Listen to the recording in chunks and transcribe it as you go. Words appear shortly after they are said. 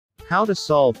How to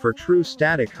solve for true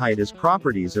static height as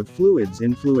properties of fluids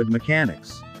in fluid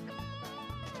mechanics.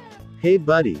 Hey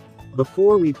buddy,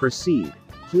 before we proceed,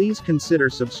 please consider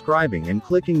subscribing and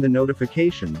clicking the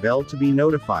notification bell to be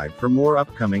notified for more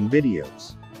upcoming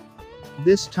videos.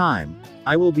 This time,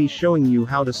 I will be showing you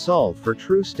how to solve for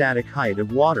true static height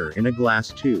of water in a glass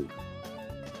tube.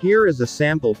 Here is a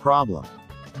sample problem.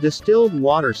 Distilled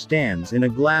water stands in a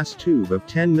glass tube of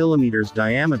 10 mm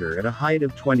diameter at a height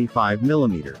of 25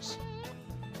 mm.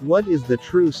 What is the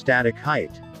true static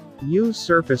height? Use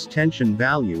surface tension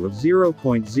value of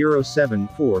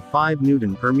 0.0745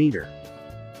 Newton per meter.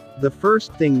 The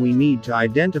first thing we need to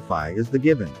identify is the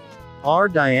given R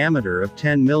diameter of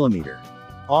 10 mm,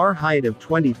 R height of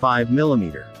 25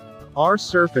 mm, R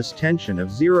surface tension of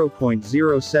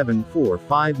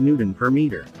 0.0745 Newton per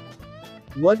meter.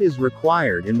 What is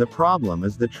required in the problem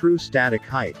is the true static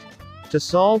height. To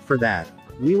solve for that,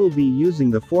 we will be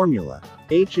using the formula,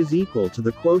 H is equal to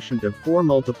the quotient of 4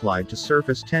 multiplied to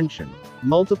surface tension,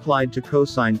 multiplied to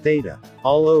cosine theta,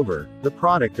 all over, the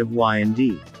product of Y and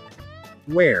D.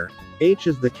 Where H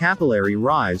is the capillary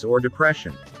rise or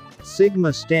depression.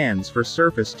 Sigma stands for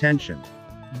surface tension.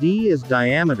 D is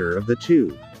diameter of the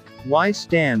tube. Y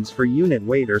stands for unit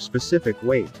weight or specific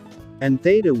weight. And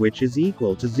theta, which is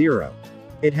equal to 0.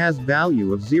 It has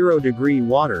value of 0 degree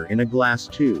water in a glass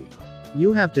tube.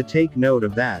 You have to take note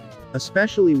of that,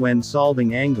 especially when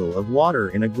solving angle of water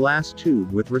in a glass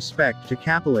tube with respect to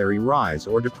capillary rise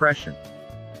or depression.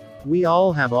 We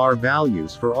all have R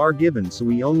values for R given, so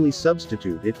we only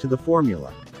substitute it to the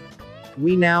formula.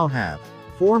 We now have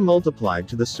 4 multiplied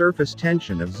to the surface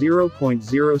tension of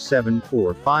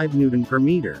 0.0745 Newton per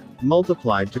meter,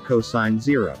 multiplied to cosine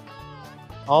 0.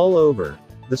 All over,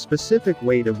 the specific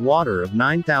weight of water of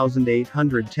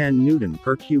 9,810 Newton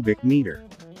per cubic meter.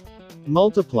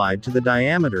 Multiplied to the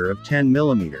diameter of 10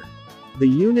 mm. The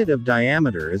unit of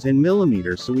diameter is in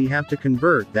millimeters, so we have to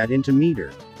convert that into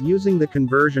meter, using the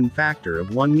conversion factor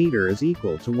of 1 meter is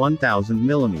equal to 1000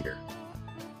 mm.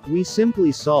 We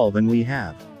simply solve and we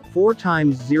have 4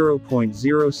 times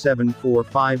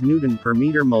 0.0745 Newton per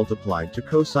meter multiplied to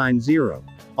cosine 0,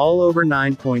 all over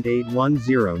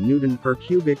 9.810 Newton per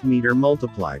cubic meter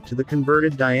multiplied to the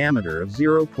converted diameter of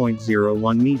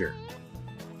 0.01 meter.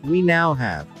 We now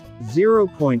have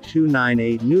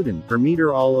 0.298 Newton per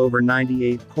meter all over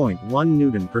 98.1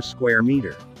 Newton per square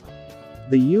meter.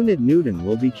 The unit Newton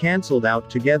will be cancelled out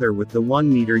together with the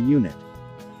 1 meter unit.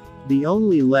 The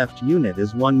only left unit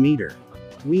is 1 meter.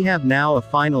 We have now a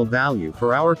final value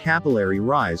for our capillary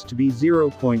rise to be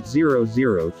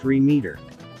 0.003 meter.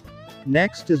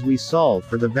 Next is we solve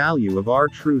for the value of our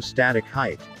true static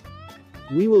height.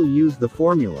 We will use the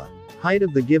formula, height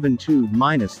of the given tube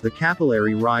minus the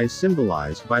capillary rise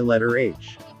symbolized by letter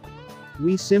H.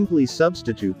 We simply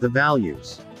substitute the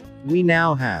values. We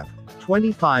now have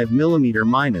 25 mm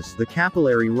minus the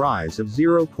capillary rise of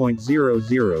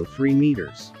 0.003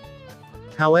 meters.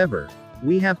 However,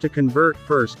 we have to convert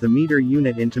first the meter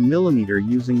unit into millimeter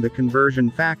using the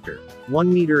conversion factor.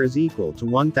 1 meter is equal to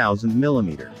 1000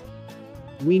 mm.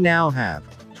 We now have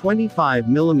 25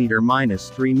 mm minus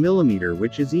 3 mm,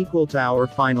 which is equal to our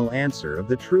final answer of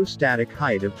the true static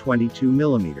height of 22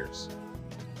 mm.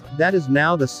 That is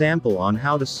now the sample on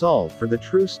how to solve for the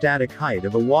true static height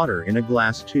of a water in a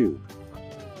glass tube.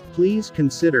 Please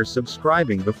consider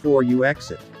subscribing before you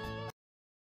exit.